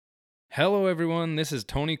Hello everyone, this is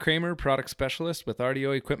Tony Kramer, Product Specialist with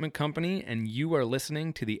RDO Equipment Company, and you are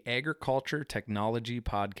listening to the Agriculture Technology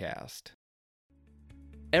Podcast.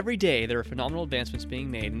 Every day there are phenomenal advancements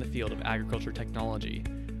being made in the field of agriculture technology.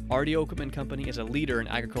 RDO Equipment Company is a leader in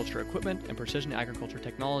agriculture equipment and precision agriculture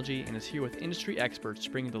technology and is here with industry experts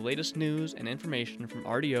to bring you the latest news and information from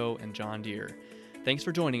RDO and John Deere. Thanks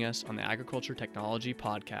for joining us on the Agriculture Technology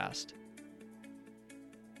Podcast.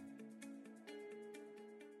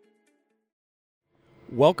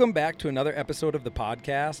 Welcome back to another episode of the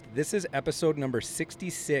podcast. This is episode number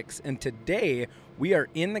 66, and today we are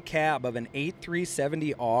in the cab of an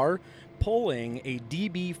 8370R pulling a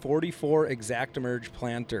DB44 ExactEmerge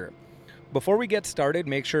planter. Before we get started,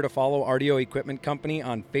 make sure to follow RDO Equipment Company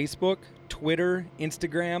on Facebook, Twitter,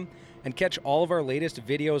 Instagram, and catch all of our latest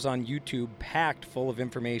videos on YouTube packed full of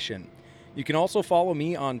information. You can also follow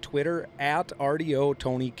me on Twitter at RDO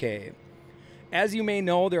Tony K. As you may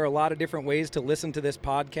know, there are a lot of different ways to listen to this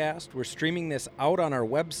podcast. We're streaming this out on our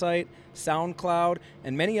website, SoundCloud,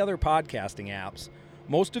 and many other podcasting apps.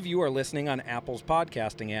 Most of you are listening on Apple's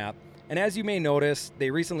podcasting app, and as you may notice, they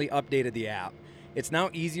recently updated the app. It's now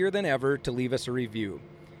easier than ever to leave us a review.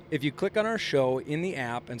 If you click on our show in the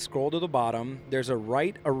app and scroll to the bottom, there's a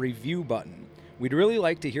Write a Review button. We'd really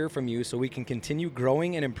like to hear from you so we can continue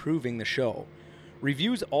growing and improving the show.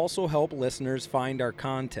 Reviews also help listeners find our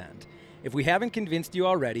content. If we haven't convinced you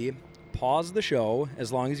already, pause the show,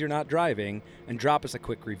 as long as you're not driving, and drop us a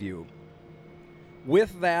quick review.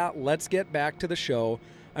 With that, let's get back to the show.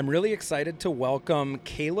 I'm really excited to welcome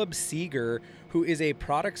Caleb Seeger, who is a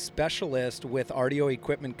product specialist with RDO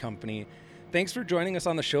Equipment Company. Thanks for joining us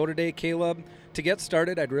on the show today, Caleb. To get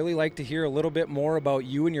started, I'd really like to hear a little bit more about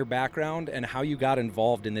you and your background and how you got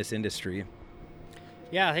involved in this industry.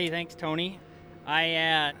 Yeah, hey, thanks, Tony.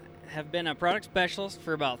 I have been a product specialist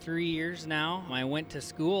for about 3 years now. I went to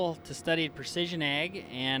school to study precision ag,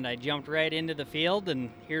 and I jumped right into the field, and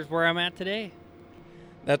here's where I'm at today.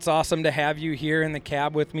 That's awesome to have you here in the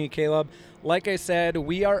cab with me, Caleb. Like I said,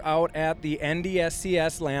 we are out at the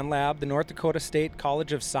NDSCS Land Lab. The North Dakota State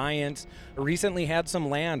College of Science recently had some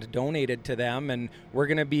land donated to them, and we're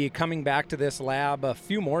going to be coming back to this lab a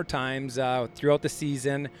few more times throughout the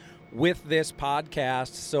season with this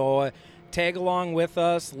podcast. So tag along with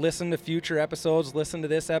us, listen to future episodes, listen to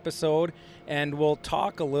this episode, and we'll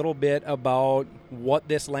talk a little bit about what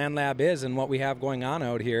this land lab is and what we have going on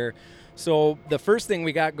out here. So the first thing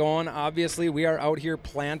we got going, obviously, we are out here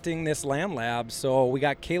planting this land lab. So we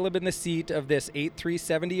got Caleb in the seat of this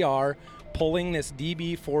 8370R pulling this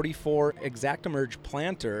DB44 ExactEmerge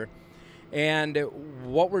planter. And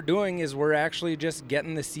what we're doing is we're actually just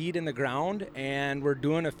getting the seed in the ground, and we're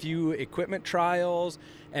doing a few equipment trials,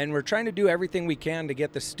 and we're trying to do everything we can to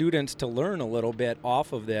get the students to learn a little bit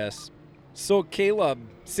off of this. So Caleb,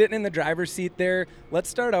 sitting in the driver's seat there, let's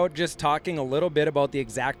start out just talking a little bit about the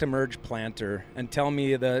ExactEmerge planter and tell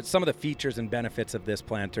me some of the features and benefits of this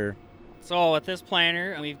planter. So with this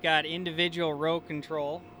planter, we've got individual row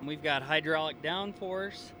control, and we've got hydraulic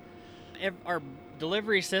downforce. Our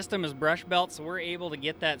delivery system is brush belt, so we're able to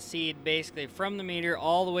get that seed basically from the meter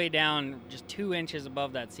all the way down just 2 inches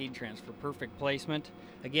above that seed transfer. Perfect placement.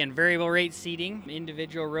 Again, variable rate seeding,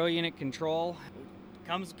 individual row unit control.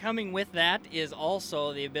 Coming with that is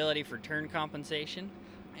also the ability for turn compensation,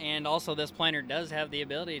 and also this planter does have the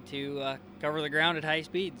ability to cover the ground at high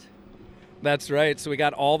speeds. That's right. So we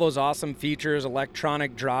got all those awesome features,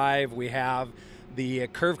 electronic drive, we have the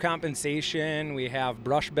curve compensation, we have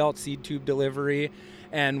brush belt seed tube delivery,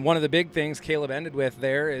 and one of the big things Caleb ended with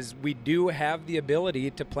there is we do have the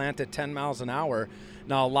ability to plant at 10 miles an hour.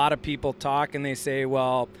 Now, a lot of people talk and they say,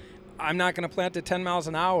 well, I'm not going to plant at 10 miles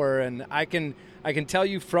an hour, and I can tell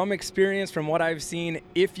you from experience, from what I've seen,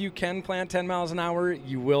 if you can plant 10 miles an hour,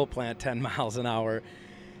 you will plant 10 miles an hour.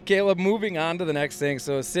 Caleb, moving on to the next thing.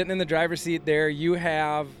 So sitting in the driver's seat there, you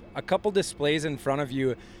have a couple displays in front of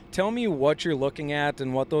you. Tell me what you're looking at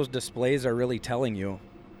and what those displays are really telling you.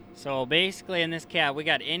 So basically in this cab, we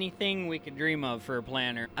got anything we could dream of for a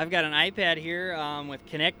planter. I've got an iPad here with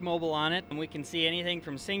Connect Mobile on it, and we can see anything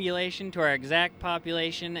from singulation to our exact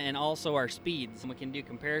population and also our speeds. And we can do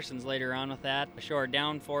comparisons later on with that, show our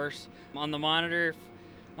downforce. On the monitor,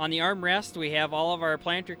 on the armrest, we have all of our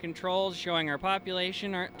planter controls showing our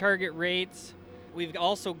population, our target rates. We've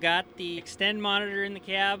also got the extend monitor in the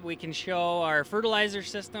cab. We can show our fertilizer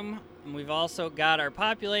system. And we've also got our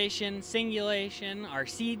population, singulation, our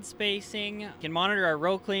seed spacing. We can monitor our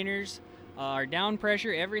row cleaners, our down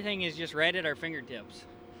pressure. Everything is just right at our fingertips.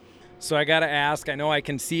 So I got to ask, I know I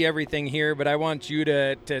can see everything here, but I want you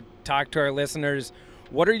to talk to our listeners.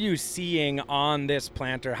 What are you seeing on this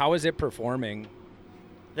planter? How is it performing?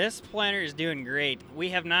 This planter is doing great. We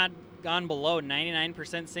have not gone below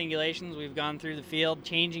 99% singulations. We've gone through the field,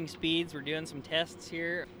 changing speeds. We're doing some tests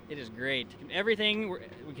here. It is great. Everything,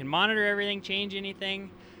 we can monitor everything, change anything.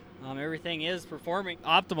 Everything is performing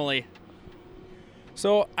optimally.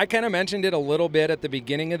 So I kind of mentioned it a little bit at the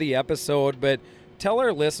beginning of the episode, but tell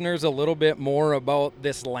our listeners a little bit more about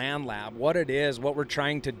this land lab, what it is, what we're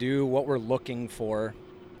trying to do, what we're looking for.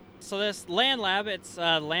 So this land lab, it's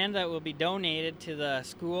land that will be donated to the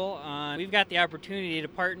school. We've got the opportunity to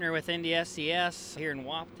partner with NDSCS here in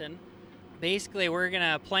Wahpeton. Basically, we're going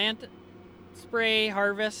to plant, spray,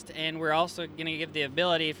 harvest, and we're also going to give the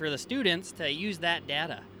ability for the students to use that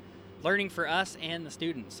data. Learning for us and the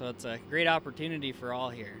students. So it's a great opportunity for all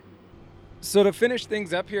here. So to finish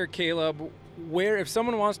things up here, Caleb, if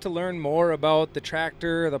someone wants to learn more about the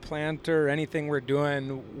tractor, the planter, anything we're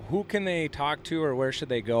doing, who can they talk to or where should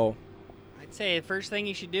they go? I'd say the first thing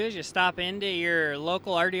you should do is just stop into your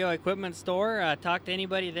local RDO equipment store, talk to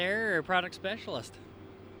anybody there or product specialist.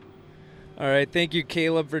 All right, thank you,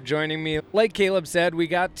 Caleb, for joining me. Like Caleb said, we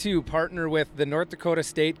got to partner with the North Dakota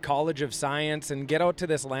State College of Science and get out to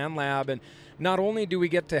this land lab. And not only do we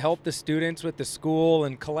get to help the students with the school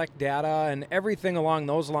and collect data and everything along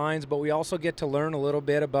those lines, but we also get to learn a little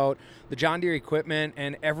bit about the John Deere equipment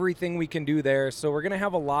and everything we can do there. So we're going to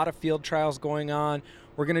have a lot of field trials going on.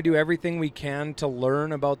 We're going to do everything we can to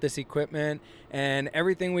learn about this equipment and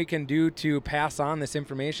everything we can do to pass on this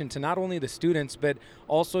information to not only the students, but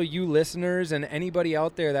also you listeners and anybody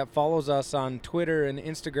out there that follows us on Twitter and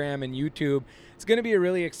Instagram and YouTube. It's going to be a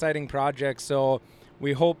really exciting project. So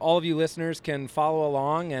we hope all of you listeners can follow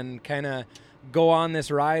along and kind of go on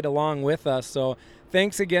this ride along with us. So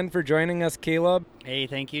thanks again for joining us, Caleb. Hey,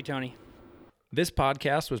 thank you, Tony. This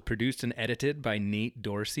podcast was produced and edited by Nate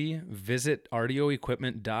Dorsey. Visit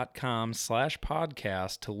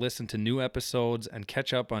rdioequipment.com/podcast to listen to new episodes and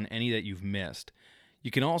catch up on any that you've missed. You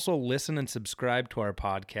can also listen and subscribe to our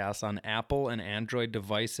podcast on Apple and Android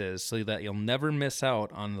devices so that you'll never miss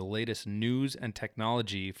out on the latest news and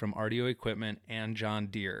technology from RDO Equipment and John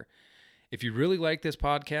Deere. If you really like this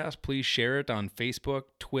podcast, please share it on Facebook,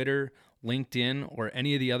 Twitter, LinkedIn, or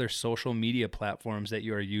any of the other social media platforms that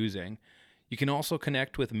you are using. You can also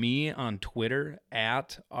connect with me on Twitter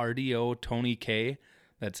at RDOTonyK.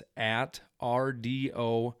 That's at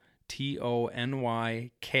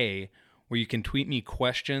RDOTONYK, where you can tweet me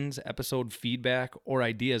questions, episode feedback, or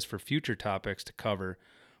ideas for future topics to cover.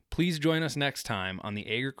 Please join us next time on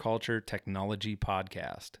the Agriculture Technology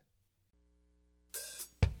Podcast.